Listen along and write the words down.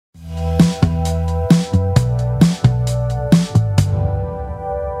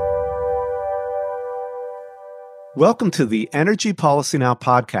Welcome to the Energy Policy Now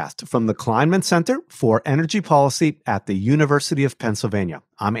podcast from the Kleinman Center for Energy Policy at the University of Pennsylvania.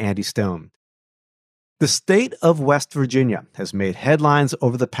 I'm Andy Stone. The state of West Virginia has made headlines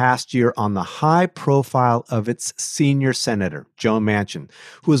over the past year on the high profile of its senior senator, Joe Manchin,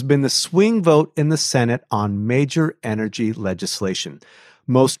 who has been the swing vote in the Senate on major energy legislation.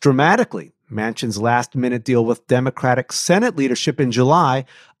 Most dramatically, Manchin's last-minute deal with Democratic Senate leadership in July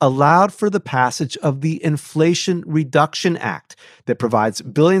allowed for the passage of the Inflation Reduction Act that provides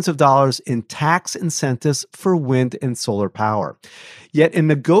billions of dollars in tax incentives for wind and solar power. Yet in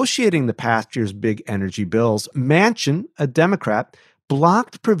negotiating the past year's big energy bills, Manchin, a Democrat,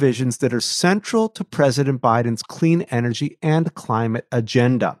 blocked provisions that are central to President Biden's clean energy and climate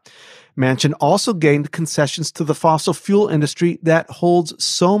agenda. Manchin also gained concessions to the fossil fuel industry that holds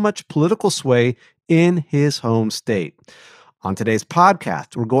so much political sway in his home state. On today's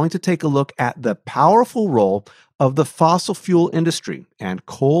podcast, we're going to take a look at the powerful role of the fossil fuel industry, and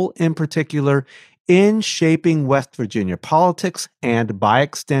coal in particular, in shaping West Virginia politics and, by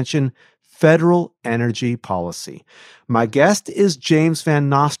extension, federal energy policy. My guest is James Van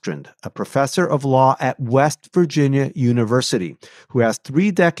Nostrand, a professor of law at West Virginia University, who has 3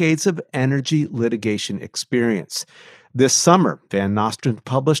 decades of energy litigation experience. This summer, Van Nostrand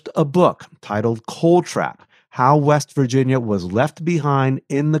published a book titled Coal Trap: How West Virginia Was Left Behind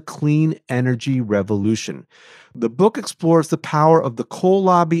in the Clean Energy Revolution. The book explores the power of the coal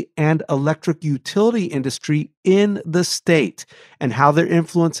lobby and electric utility industry in the state and how their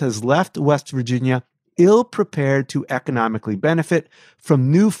influence has left West Virginia ill-prepared to economically benefit from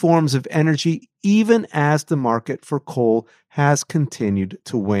new forms of energy, even as the market for coal has continued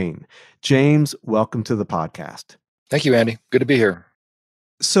to wane. James, welcome to the podcast. Thank you, Andy. Good to be here.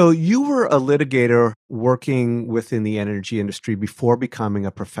 So you were a litigator working within the energy industry before becoming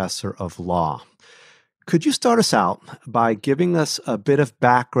a professor of law. Could you start us out by giving us a bit of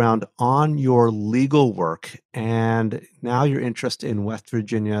background on your legal work and now your interest in West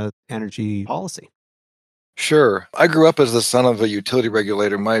Virginia energy policy? Sure. I grew up as the son of a utility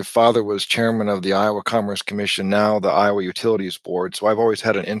regulator. My father was chairman of the Iowa Commerce Commission, now the Iowa Utilities Board. So I've always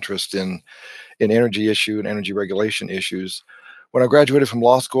had an interest in energy issue and energy regulation issues. When I graduated from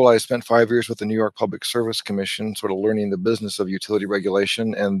law school, I spent 5 years with the New York Public Service Commission, sort of learning the business of utility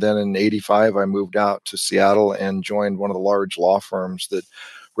regulation. And then in '85, I moved out to Seattle and joined one of the large law firms that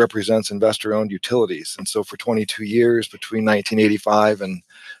represents investor-owned utilities. And so for 22 years, between 1985 and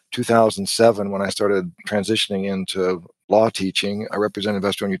 2007, when I started transitioning into law teaching, I represent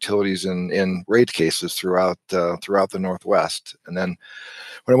investor-owned utilities in rate cases throughout the Northwest. And then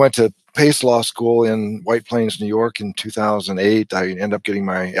when I went to Pace Law School in White Plains, New York in 2008, I ended up getting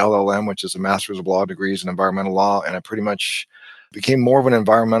my LLM, which is a Master's of Law degrees in environmental law, and I pretty much became more of an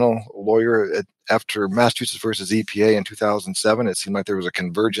environmental lawyer. After Massachusetts versus EPA in 2007, it seemed like there was a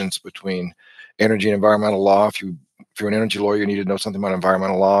convergence between energy and environmental law. If you're an energy lawyer, you need to know something about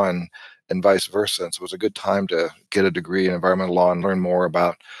environmental law and vice versa. And so it was a good time to get a degree in environmental law and learn more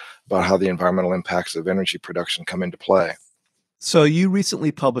about how the environmental impacts of energy production come into play. So you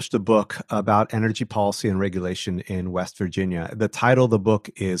recently published a book about energy policy and regulation in West Virginia. The title of the book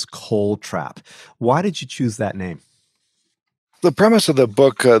is Coal Trap. Why did you choose that name? The premise of the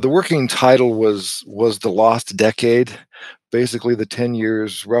book, the working title was The Lost Decade. Basically, the 10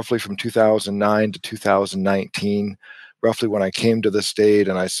 years, roughly from 2009 to 2019, roughly when I came to the state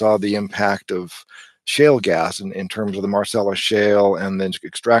and I saw the impact of shale gas in terms of the Marcellus Shale and the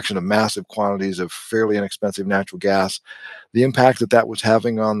extraction of massive quantities of fairly inexpensive natural gas, the impact that was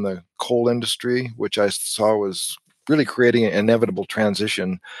having on the coal industry, which I saw was really creating an inevitable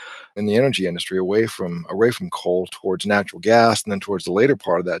transition in the energy industry away from coal towards natural gas, and then towards the later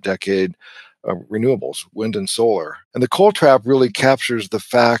part of that decade, renewables, wind and solar. And the coal trap really captures the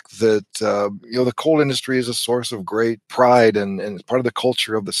fact that the coal industry is a source of great pride and part of the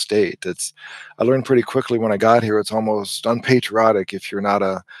culture of the state. I learned pretty quickly when I got here, it's almost unpatriotic if you're not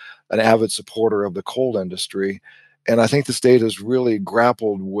an avid supporter of the coal industry. And I think the state has really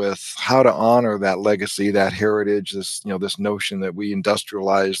grappled with how to honor that legacy, that heritage, this notion that we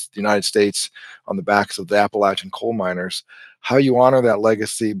industrialized the United States on the backs of the Appalachian coal miners. How you honor that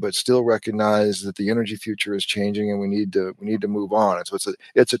legacy, but still recognize that the energy future is changing and we need to move on. And so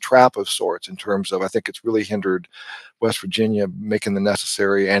it's a trap of sorts in terms of, I think it's really hindered West Virginia making the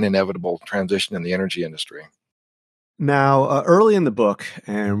necessary and inevitable transition in the energy industry. Now, early in the book,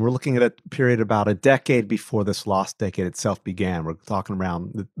 and we're looking at a period about a decade before this lost decade itself began, we're talking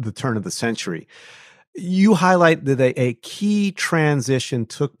around the turn of the century, you highlight that a key transition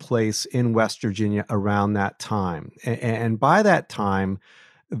took place in West Virginia around that time. And by that time,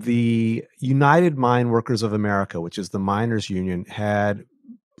 the United Mine Workers of America, which is the miners' union, had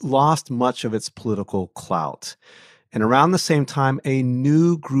lost much of its political clout. And around the same time, a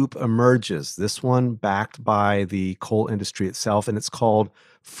new group emerges, this one backed by the coal industry itself, and it's called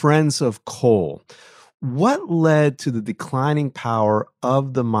Friends of Coal. What led to the declining power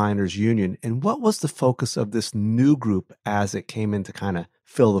of the miners' union, and what was the focus of this new group as it came in to kind of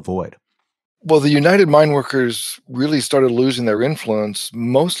fill the void? Well, the United Mine Workers really started losing their influence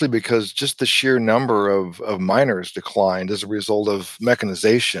mostly because just the sheer number of miners declined as a result of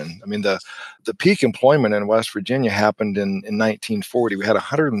mechanization. I mean, the peak employment in West Virginia happened in 1940. We had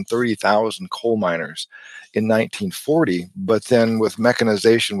 130,000 coal miners in 1940, but then with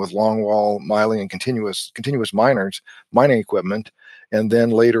mechanization, with longwall miling and continuous mining equipment, and then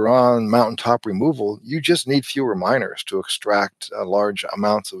later on mountaintop removal, you just need fewer miners to extract large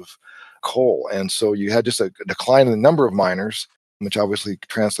amounts of coal. And so you had just a decline in the number of miners, which obviously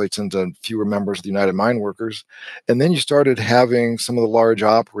translates into fewer members of the United Mine Workers. And then you started having some of the large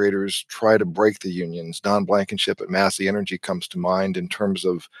operators try to break the unions. Don Blankenship at Massey Energy comes to mind in terms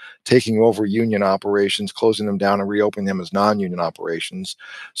of taking over union operations, closing them down, and reopening them as non-union operations.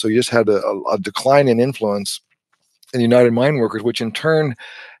 So you just had a decline in influence in the United Mine Workers, which in turn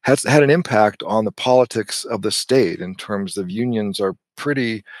has had an impact on the politics of the state in terms of unions are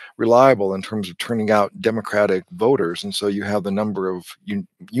pretty reliable in terms of turning out Democratic voters. And so you have the number of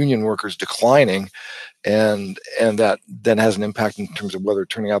union workers declining, and that then has an impact in terms of whether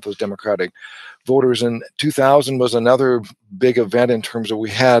turning out those Democratic voters. And 2000 was another big event in terms of we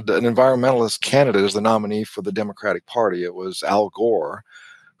had an environmentalist candidate as the nominee for the Democratic Party. It was Al Gore,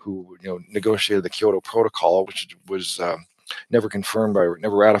 who negotiated the Kyoto Protocol, which was never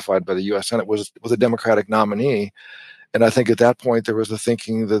ratified by the U.S. Senate, was a Democratic nominee. And I think at that point there was the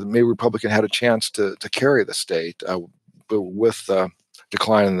thinking that maybe Republican had a chance to carry the state, but with the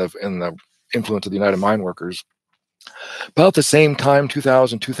decline in the influence of the United Mine Workers. About the same time,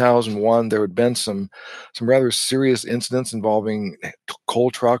 2000, 2001, there had been some rather serious incidents involving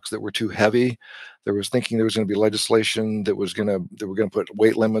coal trucks that were too heavy. There was thinking there was going to be legislation that were going to put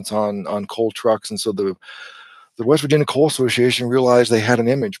weight limits on coal trucks, and so the West Virginia Coal Association realized they had an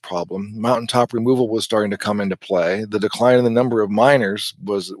image problem. Mountaintop removal was starting to come into play. The decline in the number of miners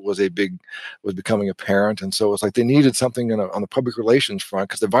was becoming apparent, and so it's like they needed something on the public relations front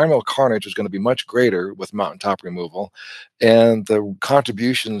because the environmental carnage was going to be much greater with mountaintop removal, and the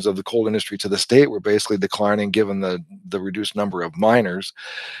contributions of the coal industry to the state were basically declining given the reduced number of miners.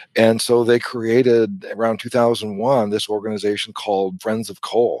 And so they created around 2001 this organization called Friends of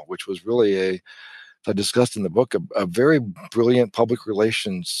Coal, which was really I discussed in the book a very brilliant public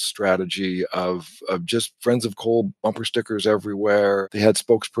relations strategy of just Friends of Coal bumper stickers everywhere. They had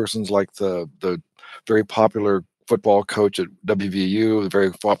spokespersons like the very popular football coach at WVU, the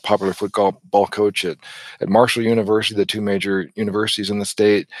very popular football coach at Marshall University, the two major universities in the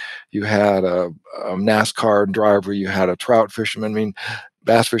state. You had a NASCAR driver, you had a trout fisherman, I mean,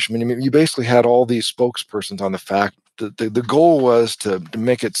 bass fisherman. I mean, you basically had all these spokespersons on the fact the goal was to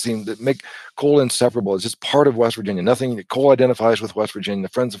make it seem that make coal inseparable. It's just part of West Virginia. Nothing coal identifies with West Virginia.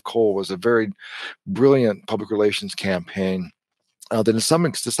 The Friends of Coal was a very brilliant public relations campaign that to some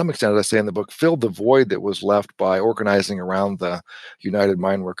extent, as I say in the book, filled the void that was left by organizing around the United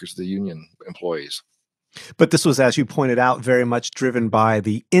Mine Workers, the union employees. But this was, as you pointed out, very much driven by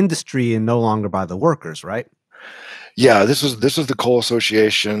the industry and no longer by the workers, right? Yeah, this was the Coal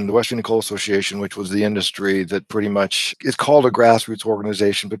Association, the West Virginia Coal Association, which was the industry that pretty much it's called a grassroots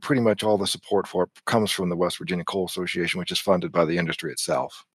organization, but pretty much all the support for it comes from the West Virginia Coal Association, which is funded by the industry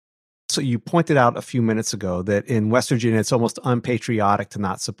itself. So you pointed out a few minutes ago that in West Virginia, it's almost unpatriotic to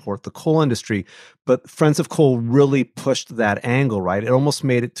not support the coal industry. But Friends of Coal really pushed that angle, right? It almost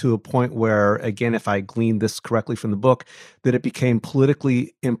made it to a point where, again, if I gleaned this correctly from the book, that it became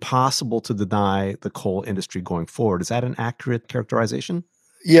politically impossible to deny the coal industry going forward. Is that an accurate characterization?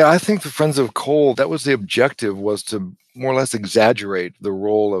 Yeah, I think the Friends of Coal, that was the objective, was to more or less exaggerate the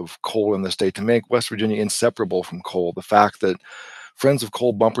role of coal in the state, to make West Virginia inseparable from coal. The fact that Friends of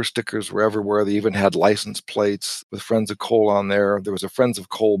Coal bumper stickers were everywhere. They even had license plates with Friends of Coal on there. There was a Friends of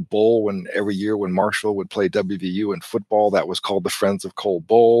Coal Bowl every year when Marshall would play WVU in football, that was called the Friends of Coal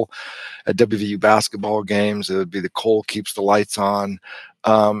Bowl. At WVU basketball games, it would be the Coal Keeps the Lights On,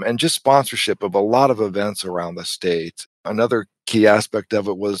 and just sponsorship of a lot of events around the state. Another key aspect of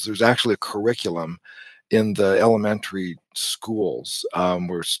it was there's actually a curriculum in the elementary schools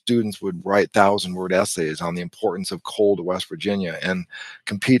where students would write 1,000-word essays on the importance of coal to West Virginia and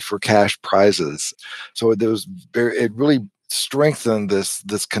compete for cash prizes. So it really strengthened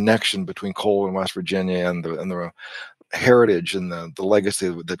this connection between coal and West Virginia and the heritage and the legacy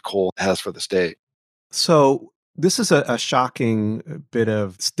that coal has for the state. So this is a shocking bit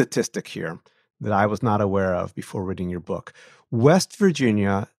of statistic here that I was not aware of before reading your book. West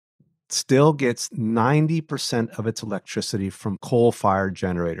Virginia still gets 90% of its electricity from coal-fired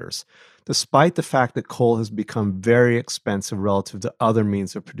generators, despite the fact that coal has become very expensive relative to other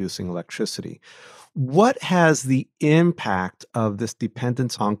means of producing electricity. What has the impact of this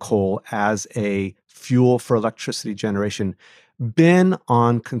dependence on coal as a fuel for electricity generation been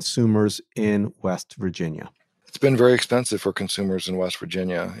on consumers in West Virginia? It's been very expensive for consumers in West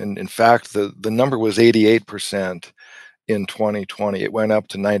Virginia. And in fact, the number was 88% in 2020. It went up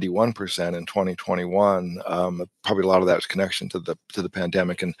to 91% in 2021. Probably a lot of that was connection to the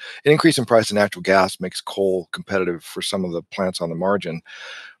pandemic, and an increase in price of natural gas makes coal competitive for some of the plants on the margin.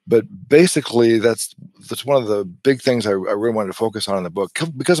 But basically, that's one of the big things I really wanted to focus on in the book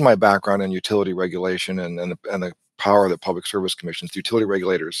because of my background in utility regulation and the power that public service commissions, the utility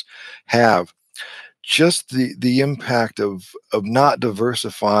regulators, have. Just the impact of not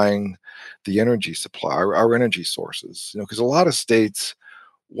diversifying the energy supply, our energy sources. Because a lot of states,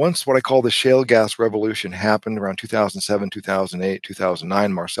 once what I call the shale gas revolution happened around 2007, 2008,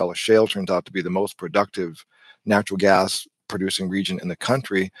 2009, Marcellus Shale turns out to be the most productive natural gas producing region in the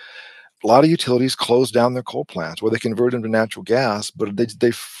country. A lot of utilities closed down their coal plants, where they converted them to natural gas, but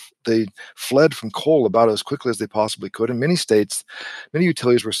they fled from coal about as quickly as they possibly could. In many states, many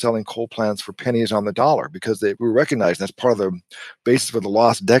utilities were selling coal plants for pennies on the dollar because they were recognizing that's part of the basis for the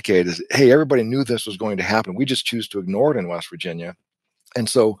lost decade is, hey, everybody knew this was going to happen. We just choose to ignore it in West Virginia. And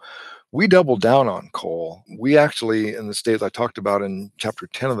so we doubled down on coal. We actually, in the states I talked about in chapter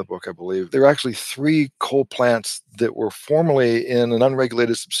 10 of the book, I believe, there are actually 3 coal plants that were formerly in an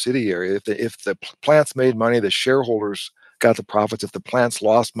unregulated subsidiary. If the plants made money, the shareholders got the profits. If the plants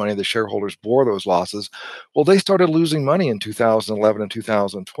lost money, the shareholders bore those losses. Well, they started losing money in 2011 and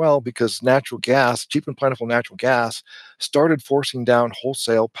 2012 because natural gas, cheap and plentiful natural gas, started forcing down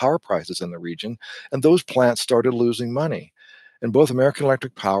wholesale power prices in the region, and those plants started losing money. And both American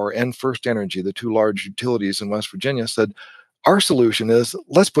Electric Power and First Energy, the 2 large utilities in West Virginia, said, our solution is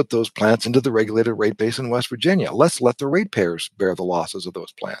let's put those plants into the regulated rate base in West Virginia. Let's let the ratepayers bear the losses of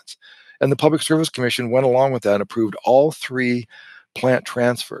those plants. And the Public Service Commission went along with that and approved all 3 plant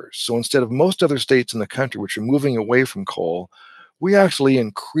transfers. So instead of most other states in the country, which are moving away from coal, we actually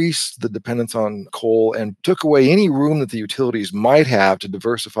increased the dependence on coal and took away any room that the utilities might have to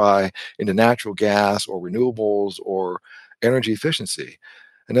diversify into natural gas or renewables or energy efficiency.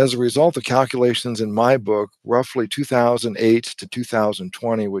 And as a result, the calculations in my book, roughly 2008 to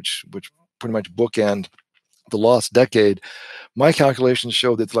 2020, which pretty much bookend the lost decade, my calculations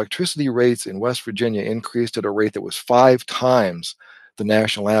showed that the electricity rates in West Virginia increased at a rate that was 5 times the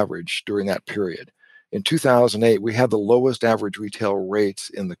national average during that period. In 2008, we had the lowest average retail rates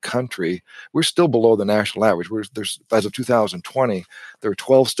in the country. We're still below the national average. As of 2020, there were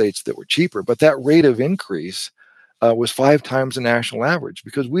 12 states that were cheaper, but that rate of increase was 5 times the national average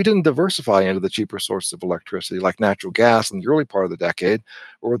because we didn't diversify into the cheaper sources of electricity like natural gas in the early part of the decade,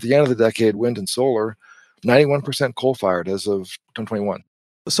 or at the end of the decade, wind and solar, 91% coal-fired as of 2021.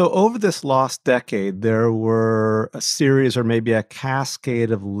 So over this lost decade, there were a series or maybe a cascade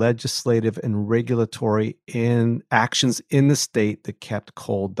of legislative and regulatory actions in the state that kept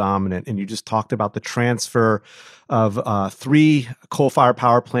coal dominant. And you just talked about the transfer of 3 coal-fired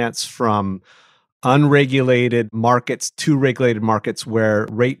power plants from unregulated markets to regulated markets where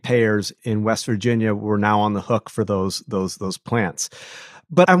ratepayers in West Virginia were now on the hook for those plants.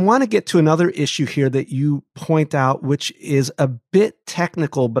 But I want to get to another issue here that you point out, which is a bit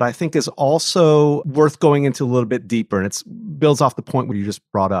technical, but I think is also worth going into a little bit deeper. And it builds off the point what you just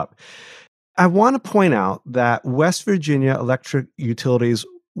brought up. I want to point out that West Virginia electric utilities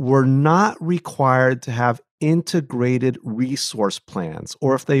were not required to have integrated resource plans,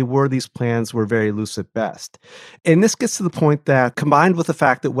 or if they were, these plans were very loose at best. And this gets to the point that, combined with the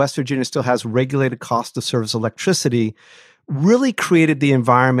fact that West Virginia still has regulated cost of service electricity, really created the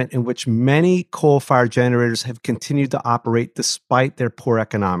environment in which many coal-fired generators have continued to operate despite their poor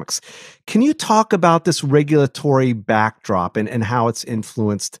economics. Can you talk about this regulatory backdrop and how it's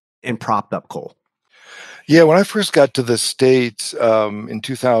influenced and propped up coal? Yeah, when I first got to the state in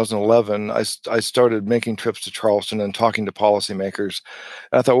 2011, I started making trips to Charleston and talking to policymakers.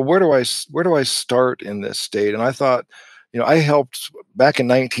 And I thought, well, where do I start in this state? And I thought, I helped back in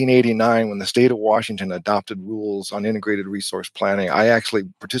 1989 when the state of Washington adopted rules on integrated resource planning. I actually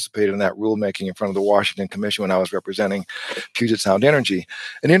participated in that rulemaking in front of the Washington Commission when I was representing Puget Sound Energy.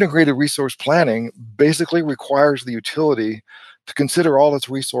 And integrated resource planning basically requires the utility to consider all its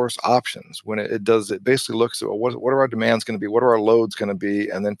resource options. When it basically looks at, well, what are our demands going to be? What are our loads going to be?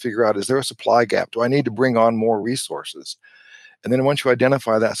 And then figure out, is there a supply gap? Do I need to bring on more resources? And then once you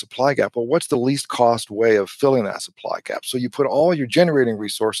identify that supply gap, well, what's the least cost way of filling that supply gap? So you put all your generating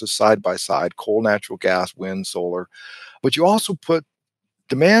resources side by side, coal, natural gas, wind, solar, but you also put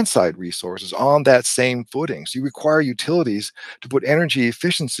demand side resources on that same footing. So you require utilities to put energy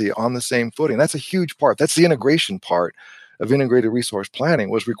efficiency on the same footing. That's a huge part. That's the integration part of integrated resource planning,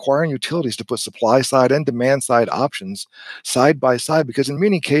 was requiring utilities to put supply side and demand side options side by side, because in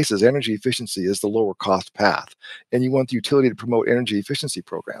many cases energy efficiency is the lower cost path, and you want the utility to promote energy efficiency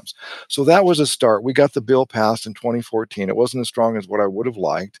programs. So that was a start. We got the bill passed in 2014. It wasn't as strong as what I would have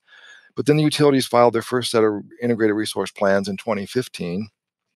liked, but then the utilities filed their first set of integrated resource plans in 2015.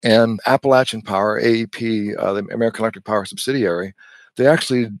 And Appalachian Power, AEP, the American Electric Power subsidiary, they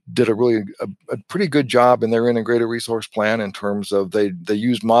actually did a pretty good job in their integrated resource plan, in terms of they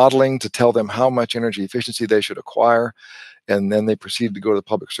used modeling to tell them how much energy efficiency they should acquire. And then they proceeded to go to the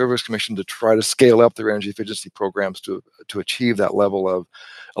Public Service Commission to try to scale up their energy efficiency programs to achieve that level of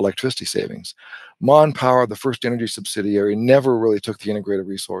electricity savings. Mon Power, the first energy subsidiary, never really took the integrated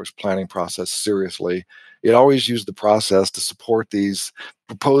resource planning process seriously. It always used the process to support these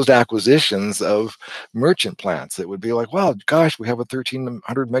proposed acquisitions of merchant plants. It would be like, well, gosh, we have a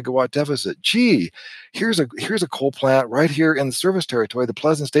 1,300 megawatt deficit. Gee, here's a coal plant right here in the service territory, the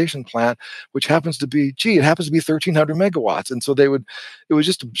Pleasant Station plant, which happens to be 1,300 megawatts. And so it was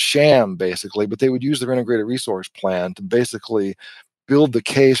just a sham basically, but they would use their integrated resource plan to basically build the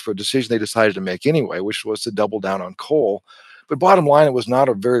case for a decision they decided to make anyway, which was to double down on coal. But bottom line, it was not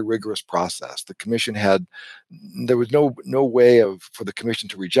a very rigorous process. The commission there was no way for the commission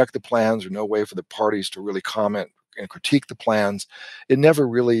to reject the plans, or no way for the parties to really comment and critique the plans. It never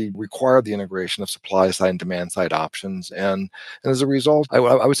really required the integration of supply side and demand side options. And as a result, I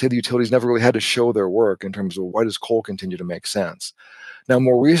would say the utilities never really had to show their work in terms of, why does coal continue to make sense? Now,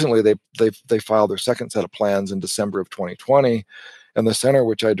 more recently, they filed their second set of plans in December of 2020. And the center,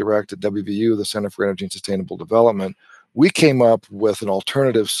 which I direct at WVU, the Center for Energy and Sustainable Development, we came up with an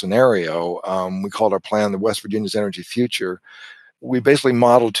alternative scenario. We called our plan the West Virginia's Energy Future. We basically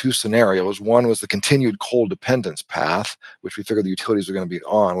modeled two scenarios. One was the continued coal dependence path, which we figured the utilities were going to be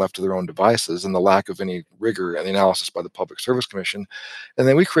on, left to their own devices, and the lack of any rigor and analysis by the Public Service Commission. And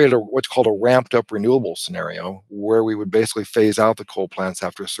then we created what's called a ramped up renewable scenario, where we would basically phase out the coal plants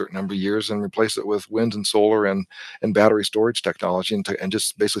after a certain number of years and replace it with wind and solar and battery storage technology, and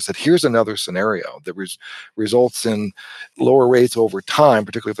just basically said, here's another scenario that results in lower rates over time,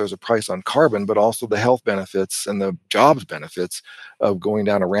 particularly if there's a price on carbon, but also the health benefits and the jobs benefits of going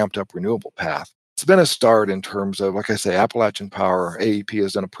down a ramped up renewable path. It's been a start in terms of, like I say, Appalachian Power, AEP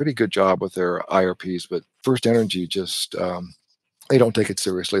has done a pretty good job with their IRPs, but First Energy just, they don't take it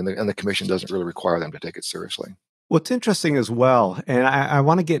seriously, and the commission doesn't really require them to take it seriously. What's interesting as well, and I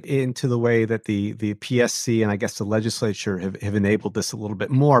want to get into the way that the PSC and I guess the legislature have enabled this a little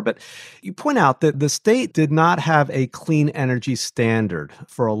bit more, but you point out that the state did not have a clean energy standard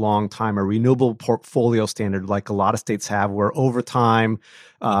for a long time, a renewable portfolio standard like a lot of states have, where over time,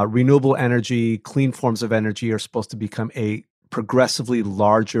 renewable energy, clean forms of energy are supposed to become a progressively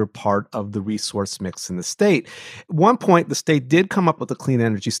larger part of the resource mix in the state. At one point, the state did come up with a clean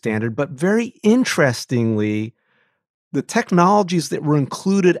energy standard, but very interestingly, the technologies that were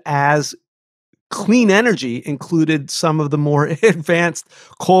included as clean energy included some of the more advanced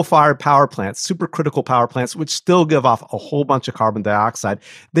coal-fired power plants, supercritical power plants, which still give off a whole bunch of carbon dioxide.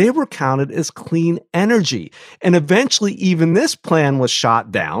 They were counted as clean energy. And eventually, even this plan was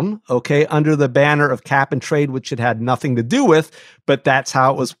shot down, under the banner of cap and trade, which it had nothing to do with, but that's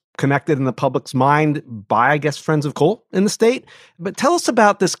how it was connected in the public's mind by, I guess, Friends of Coal in the state. But tell us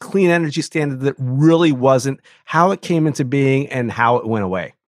about this clean energy standard that really wasn't, how it came into being and how it went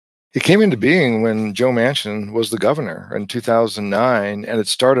away. It came into being when Joe Manchin was the governor in 2009, and it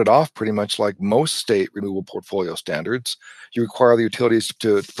started off pretty much like most state renewable portfolio standards. You require the utilities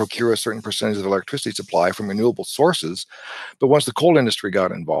to procure a certain percentage of electricity supply from renewable sources. But once the coal industry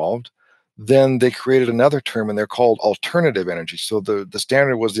got involved, then they created another term, and they're called alternative energy. So the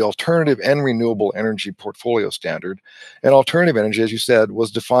standard was the alternative and renewable energy portfolio standard. And alternative energy, as you said, was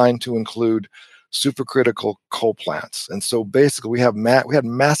defined to include supercritical coal plants. And so basically we had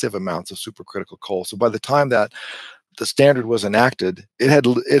massive amounts of supercritical coal. So by the time that the standard was enacted, it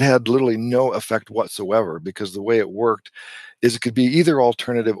had literally no effect whatsoever, because the way it worked is it could be either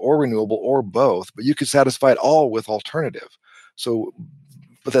alternative or renewable or both, but you could satisfy it all with alternative. So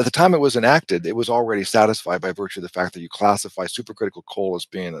But at the time it was enacted, it was already satisfied by virtue of the fact that you classify supercritical coal as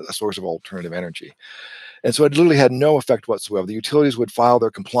being a source of alternative energy. And so it literally had no effect whatsoever. The utilities would file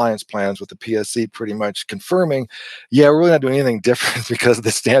their compliance plans with the PSC pretty much confirming, yeah, we're really not doing anything different because the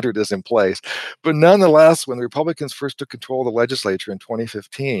standard is in place. But nonetheless, when the Republicans first took control of the legislature in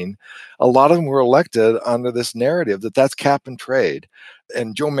 2015, a lot of them were elected under this narrative that that's cap and trade.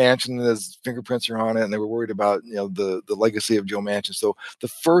 And Joe Manchin, his fingerprints are on it, and they were worried about the legacy of Joe Manchin. So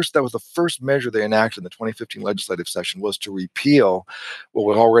that was the first measure they enacted in the 2015 legislative session was to repeal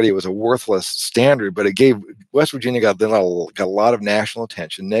what already was a worthless standard, but it gave West Virginia got a lot of national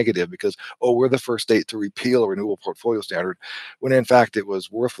attention, negative, because we're the first state to repeal a renewable portfolio standard, when in fact it was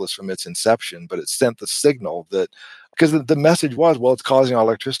worthless from its inception. But it sent the signal that because the message was, well, it's causing our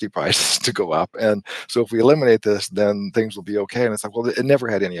electricity prices to go up, and so if we eliminate this, then things will be okay. And it's like, well, it never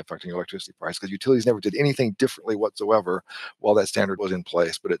had any effect on your electricity price because utilities never did anything differently whatsoever while that standard was in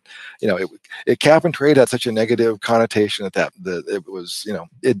place. But it cap and trade had such a negative connotation that it was,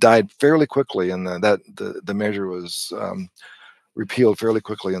 it died fairly quickly, and the measure was repealed fairly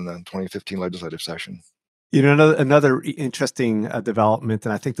quickly in the 2015 legislative session. Another interesting development,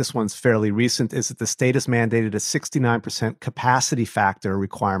 and I think this one's fairly recent, is that the state has mandated a 69% capacity factor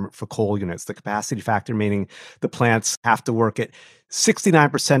requirement for coal units. The capacity factor meaning the plants have to work at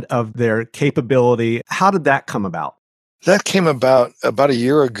 69% of their capability. How did that come about? That came about a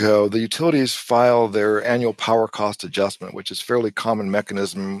year ago. The utilities file their annual power cost adjustment, which is a fairly common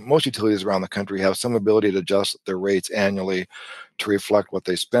mechanism. Most utilities around the country have some ability to adjust their rates annually to reflect what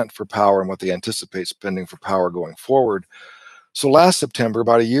they spent for power and what they anticipate spending for power going forward. So last September,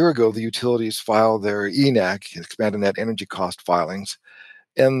 about a year ago, the utilities filed their ENEC, expanded net energy cost filings,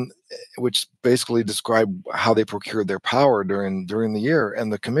 and which basically describe how they procured their power during the year.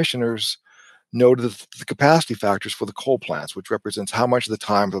 And the commissioners noted the capacity factors for the coal plants, which represents how much of the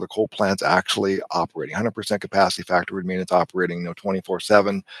time are the coal plants actually operating. 100% capacity factor would mean it's operating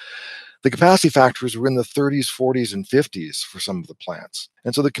 24/7. The capacity factors were in the 30s, 40s, and 50s for some of the plants.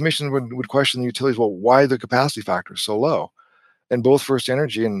 And so the commission would question the utilities, well, why are the capacity factors so low? And both First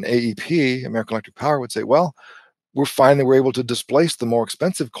Energy and AEP, American Electric Power, would say, well, we're finding we're able to displace the more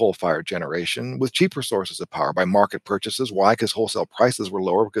expensive coal-fired generation with cheaper sources of power by market purchases. Why? Because wholesale prices were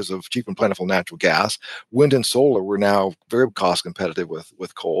lower because of cheap and plentiful natural gas. Wind and solar were now very cost competitive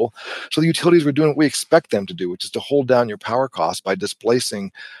with coal. So the utilities were doing what we expect them to do, which is to hold down your power costs by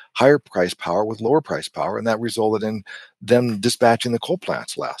displacing higher price power with lower price power. And that resulted in them dispatching the coal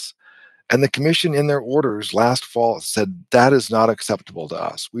plants less. And the commission in their orders last fall said that is not acceptable to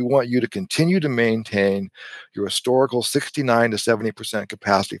us. We want you to continue to maintain your historical 69 to 70%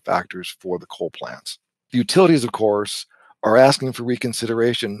 capacity factors for the coal plants. The utilities, of course, are asking for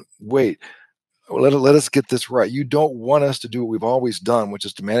reconsideration. Wait, let us get this right. You don't want us to do what we've always done, which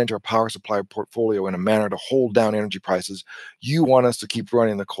is to manage our power supply portfolio in a manner to hold down energy prices. You want us to keep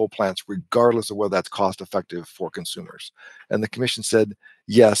running the coal plants regardless of whether that's cost effective for consumers. And the commission said,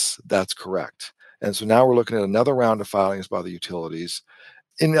 yes, that's correct. And so now we're looking at another round of filings by the utilities.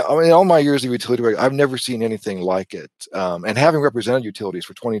 In all my years of utility work, I've never seen anything like it. And having represented utilities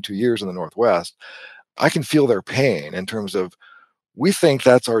for 22 years in the Northwest, I can feel their pain in terms of, we think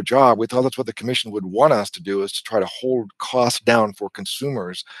that's our job. We thought that's what the commission would want us to do, is to try to hold costs down for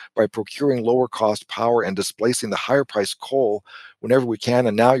consumers by procuring lower cost power and displacing the higher price coal whenever we can.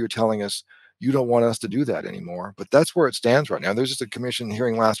 And now you're telling us you don't want us to do that anymore. But that's where it stands right now. There's just a commission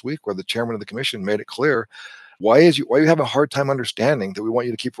hearing last week where the chairman of the commission made it clear, why you having a hard time understanding that we want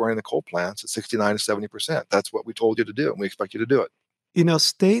you to keep running the coal plants at 69 to 70%. That's what we told you to do, and we expect you to do it.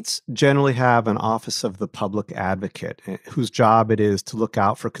 States generally have an Office of the Public Advocate whose job it is to look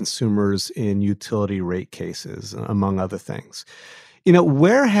out for consumers in utility rate cases, among other things.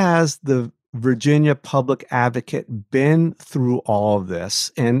 Where has the Virginia Public Advocate been through all of this?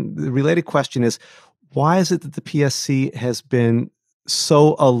 And the related question is, why is it that the PSC has been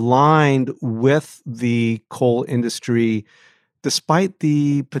so aligned with the coal industry despite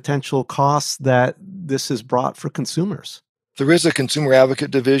the potential costs that this has brought for consumers? There is a consumer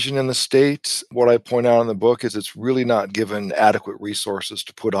advocate division in the state. What I point out in the book is it's really not given adequate resources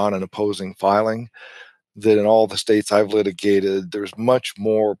to put on an opposing filing. That in all the states I've litigated, there's much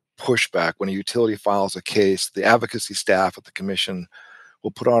more pushback when a utility files a case. The advocacy staff at the commission will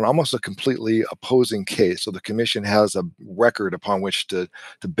put on almost a completely opposing case. So the commission has a record upon which to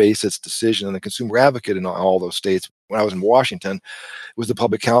base its decision. And the consumer advocate in all those states, when I was in Washington, it was the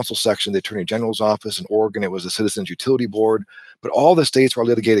public counsel section, the attorney general's office. In Oregon, it was the Citizens Utility Board. But all the states where I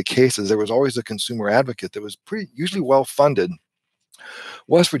litigated cases, there was always a consumer advocate that was usually well funded,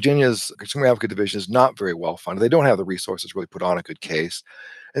 West Virginia's Consumer Advocate Division is not very well funded. They don't have the resources to really put on a good case.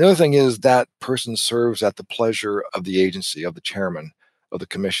 And the other thing is that person serves at the pleasure of the agency, of the chairman of the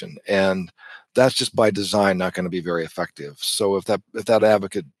commission. And that's just by design not going to be very effective. So if that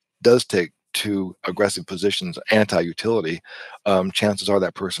advocate does take too aggressive positions, anti-utility, chances are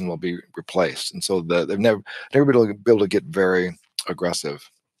that person will be replaced. And so they've never been able to get very aggressive.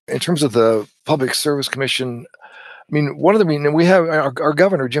 In terms of the Public Service Commission, I mean, we have our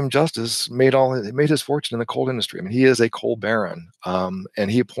governor, Jim Justice, made his fortune in the coal industry. I mean, he is a coal baron,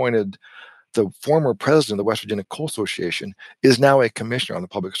 and he appointed the former president of the West Virginia Coal Association is now a commissioner on the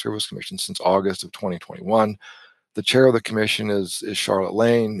Public Service Commission since August of 2021. The chair of the commission is Charlotte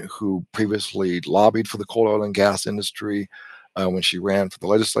Lane, who previously lobbied for the coal, oil, and gas industry. When she ran for the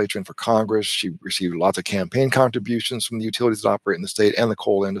legislature and for Congress, she received lots of campaign contributions from the utilities that operate in the state and the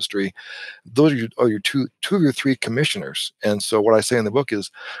coal industry. Those are your two of your three commissioners. And so what I say in the book is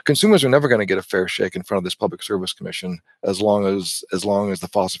consumers are never going to get a fair shake in front of this Public Service Commission as long as the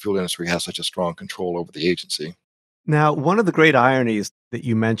fossil fuel industry has such a strong control over the agency. Now, one of the great ironies that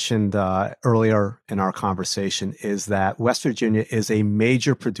you mentioned earlier in our conversation is that West Virginia is a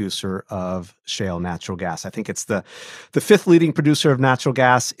major producer of shale natural gas. I think it's the fifth leading producer of natural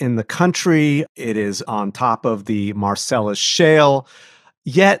gas in the country. It is on top of the Marcellus Shale.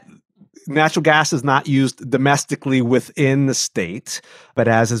 Yet, natural gas is not used domestically within the state, but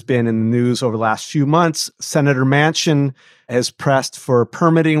as has been in the news over the last few months, Senator Manchin has pressed for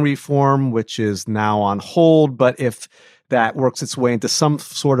permitting reform, which is now on hold. But if that works its way into some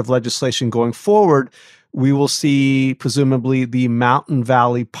sort of legislation going forward, we will see presumably the Mountain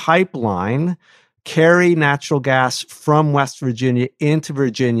Valley Pipeline carry natural gas from West Virginia into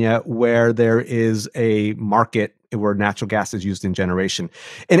Virginia, where there is a market where natural gas is used in generation.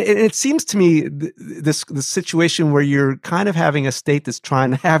 And it seems to me this situation where you're kind of having a state that's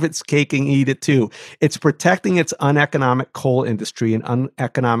trying to have its cake and eat it too. It's protecting its uneconomic coal industry and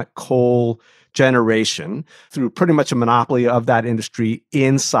uneconomic coal generation through pretty much a monopoly of that industry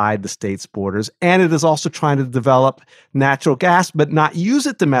inside the state's borders. And it is also trying to develop natural gas, but not use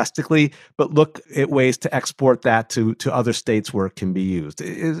it domestically, but look at ways to export that to other states where it can be used.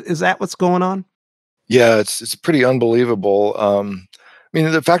 Is that what's going on? Yeah, it's pretty unbelievable. I mean,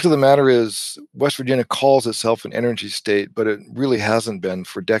 the fact of the matter is, West Virginia calls itself an energy state, but it really hasn't been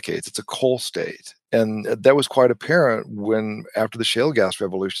for decades. It's a coal state. And that was quite apparent when, after the shale gas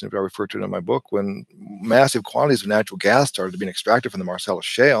revolution, that I refer to it in my book, when massive quantities of natural gas started being extracted from the Marcellus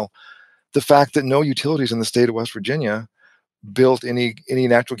Shale, the fact that no utilities in the state of West Virginia built any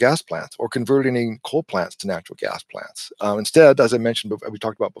natural gas plants or converted any coal plants to natural gas plants. Instead, as I mentioned, we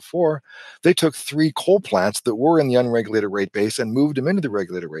talked about before, they took 3 coal plants that were in the unregulated rate base and moved them into the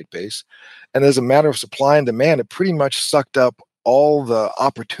regulated rate base. And as a matter of supply and demand, it pretty much sucked up all the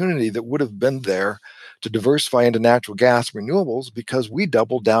opportunity that would have been there to diversify into natural gas renewables because we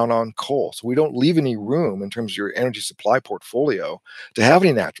doubled down on coal. So we don't leave any room in terms of your energy supply portfolio to have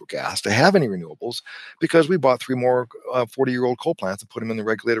any natural gas, to have any renewables, because we bought 3 more 40-year-old coal plants and put them in the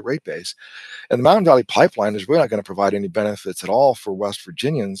regulated rate base. And the Mountain Valley Pipeline is really not going to provide any benefits at all for West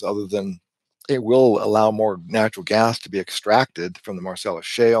Virginians other than it will allow more natural gas to be extracted from the Marcellus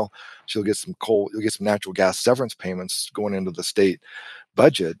Shale. So you'll get some natural gas severance payments going into the state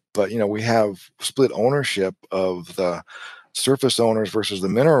budget. But we have split ownership of the surface owners versus the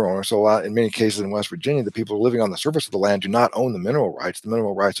mineral owners. So in many cases in West Virginia, the people living on the surface of the land do not own the mineral rights. The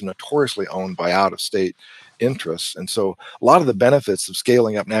mineral rights are notoriously owned by out-of-state interests. And so a lot of the benefits of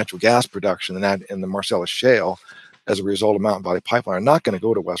scaling up natural gas production in the Marcellus Shale as a result of Mountain Valley Pipeline are not going to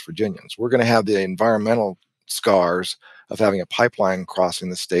go to West Virginians. We're going to have the environmental scars of having a pipeline crossing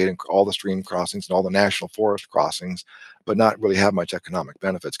the state and all the stream crossings and all the national forest crossings, but not really have much economic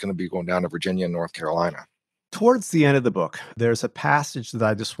benefit. It's going to be going down to Virginia and North Carolina. Towards the end of the book, there's a passage that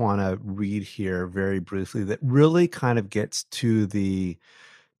I just want to read here very briefly that really kind of gets to the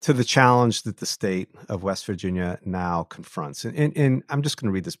challenge that the state of West Virginia now confronts. And I'm just going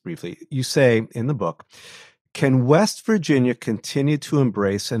to read this briefly. You say in the book, can West Virginia continue to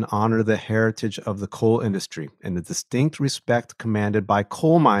embrace and honor the heritage of the coal industry and the distinct respect commanded by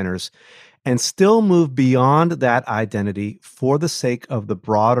coal miners and still move beyond that identity for the sake of the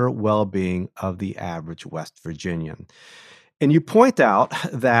broader well-being of the average West Virginian? And you point out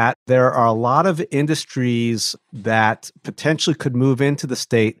that there are a lot of industries that potentially could move into the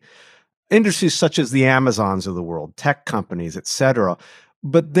state, industries such as the Amazons of the world, tech companies, et cetera.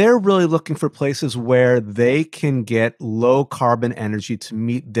 But they're really looking for places where they can get low carbon energy to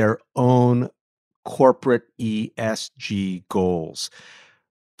meet their own corporate ESG goals.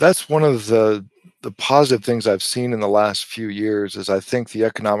 That's one of the the positive things I've seen in the last few years is I think the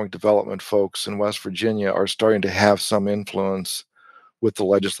economic development folks in West Virginia are starting to have some influence with the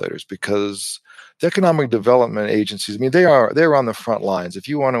legislators, because the economic development agencies, I mean, they're on the front lines. If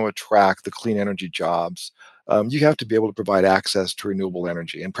you want to attract the clean energy jobs, you have to be able to provide access to renewable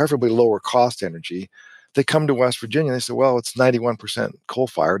energy, and preferably lower cost energy. They come to West Virginia, they say, well, it's 91% coal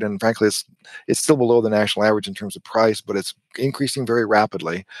fired, and frankly, it's still below the national average in terms of price, but it's increasing very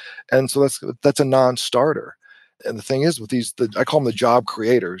rapidly, and so that's a non-starter. And the thing is, with I call them the job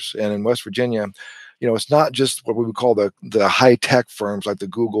creators, and in West Virginia, it's not just what we would call the high tech firms like the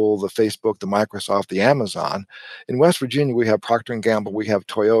Google, the Facebook, the Microsoft, the Amazon. In West Virginia, we have Procter and Gamble, we have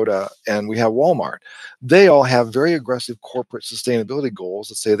Toyota, and we have Walmart. They all have very aggressive corporate sustainability goals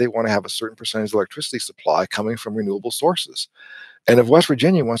that say they want to have a certain percentage of electricity supply coming from renewable sources. And if West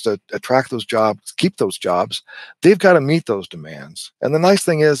Virginia wants to attract those jobs, keep those jobs, they've got to meet those demands. And the nice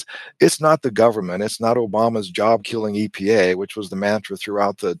thing is, it's not the government. It's not Obama's job killing EPA, which was the mantra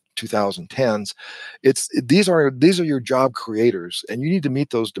throughout the 2010s. These are your job creators, and you need to meet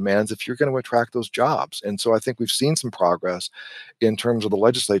those demands if you're going to attract those jobs. And so I think we've seen some progress in terms of the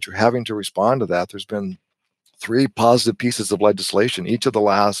legislature having to respond to that. There's been three positive pieces of legislation each of the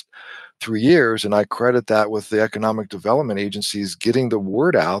last 3 years. And I credit that with the economic development agencies getting the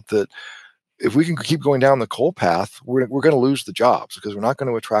word out that if we can keep going down the coal path, we're going to lose the jobs, because we're not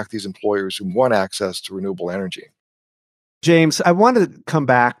going to attract these employers who want access to renewable energy. James, I want to come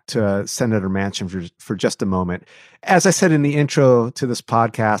back to Senator Manchin for just a moment. As I said in the intro to this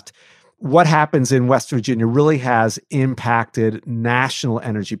podcast, what happens in West Virginia really has impacted national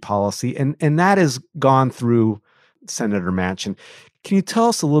energy policy, and that has gone through Senator Manchin. Can you tell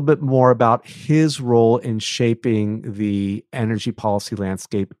us a little bit more about his role in shaping the energy policy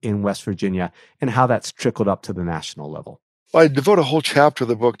landscape in West Virginia and how that's trickled up to the national level? Well, I devote a whole chapter of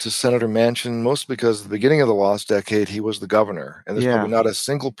the book to Senator Manchin, mostly because at the beginning of the last decade, he was the governor. And there's Yeah. probably not a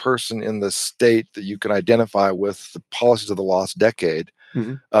single person in the state that you can identify with the policies of the last decade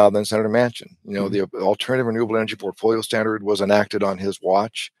Mhm. than Senator Manchin. The Alternative Renewable Energy Portfolio Standard was enacted on his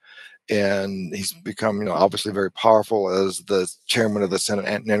watch, and he's become, obviously very powerful as the chairman of the Senate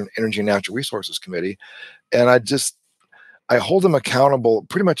Energy and Natural Resources Committee. And I hold them accountable,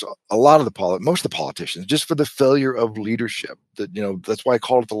 pretty much a lot of most of the politicians, just for the failure of leadership. That's why I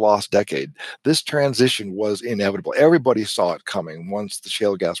called it the lost decade. This transition was inevitable. Everybody saw it coming once the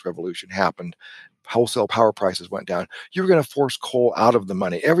shale gas revolution happened. Wholesale power prices went down. You were going to force coal out of the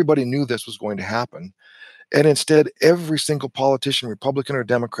money. Everybody knew this was going to happen. And instead, every single politician, Republican or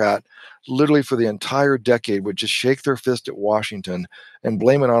Democrat, literally for the entire decade would just shake their fist at Washington and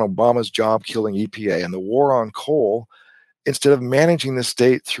blame it on Obama's job killing EPA and the war on coal, instead of managing the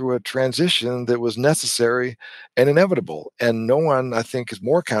state through a transition that was necessary and inevitable. And no one, I think, is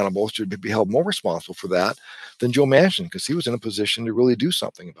more accountable, should be held more responsible for that than Joe Manchin, because he was in a position to really do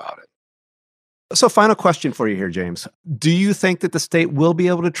something about it. So, final question for you here, James. Do you think that the state will be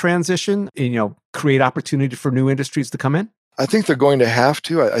able to transition and, create opportunity for new industries to come in? I think they're going to have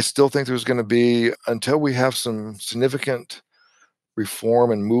to. I still think there's going to be, until we have some significant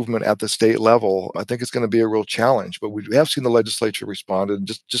reform and movement at the state level, I think it's going to be a real challenge. But we have seen the legislature responded.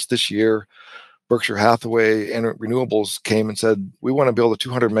 Just this year, Berkshire Hathaway and Renewables came and said, we want to build a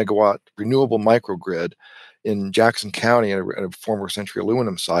 200 megawatt renewable microgrid in Jackson County at a former Century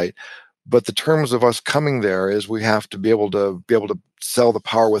Aluminum site. But the terms of us coming there is we have to be able to sell the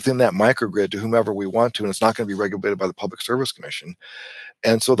power within that microgrid to whomever we want to, and it's not going to be regulated by the Public Service Commission.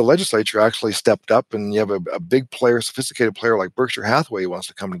 And so the legislature actually stepped up, and you have a big player, sophisticated player like Berkshire Hathaway who wants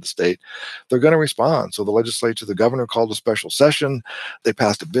to come to the state. They're going to respond. So the legislature, the governor called a special session. They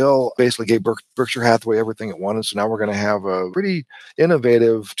passed a bill, basically gave Berkshire Hathaway everything it wanted. So now we're going to have a pretty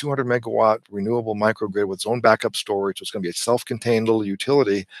innovative 200 megawatt renewable microgrid with its own backup storage. So it's going to be a self-contained little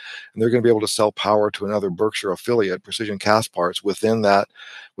utility, and they're going to be able to sell power to another Berkshire affiliate, Precision Cast Parts, within that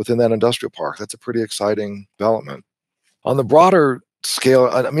industrial park. That's a pretty exciting development. On the broader scale,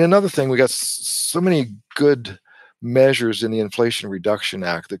 I mean, another thing, we got so many good measures in the Inflation Reduction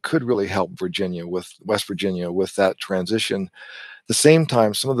Act that could really help West Virginia with that transition. At the same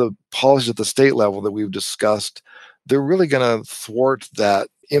time, some of the policies at the state level that we've discussed, they're really going to thwart that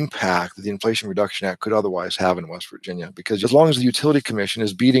impact that the Inflation Reduction Act could otherwise have in West Virginia. Because as long as the Utility Commission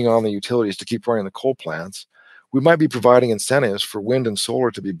is beating on the utilities to keep running the coal plants, we might be providing incentives for wind and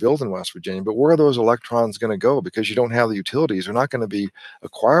solar to be built in West Virginia, but where are those electrons going to go? Because you don't have the utilities. They're not going to be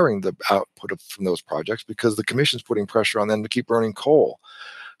acquiring the output from those projects, because the commission's putting pressure on them to keep burning coal.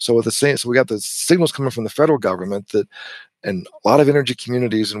 So we got the signals coming from the federal government that And a lot of energy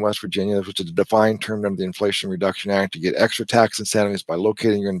communities in West Virginia, which is a defined term under the Inflation Reduction Act, you get extra tax incentives by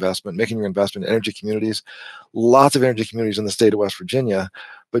locating your investment, making your investment in energy communities. Lots of energy communities in the state of West Virginia.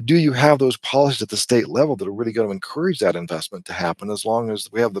 But do you have those policies at the state level that are really going to encourage that investment to happen, as long as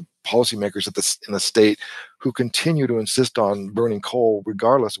we have the policymakers in the state who continue to insist on burning coal,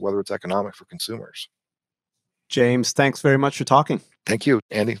 regardless of whether it's economic for consumers? James, thanks very much for talking. Thank you,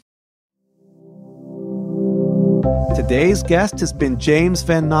 Andy. Today's guest has been James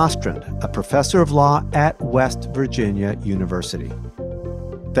Van Nostrand, a professor of law at West Virginia University.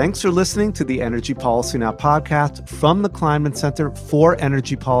 Thanks for listening to the Energy Policy Now podcast from the Kleinman Center for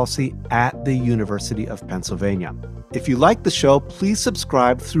Energy Policy at the University of Pennsylvania. If you like the show, please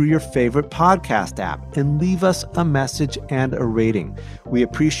subscribe through your favorite podcast app and leave us a message and a rating. We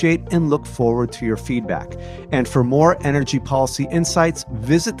appreciate and look forward to your feedback. And for more energy policy insights,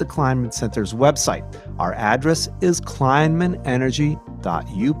 visit the Kleinman Center's website. Our address is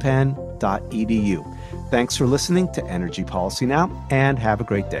kleinmanenergy.upenn.edu. Thanks for listening to Energy Policy Now, and have a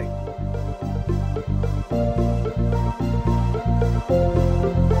great day.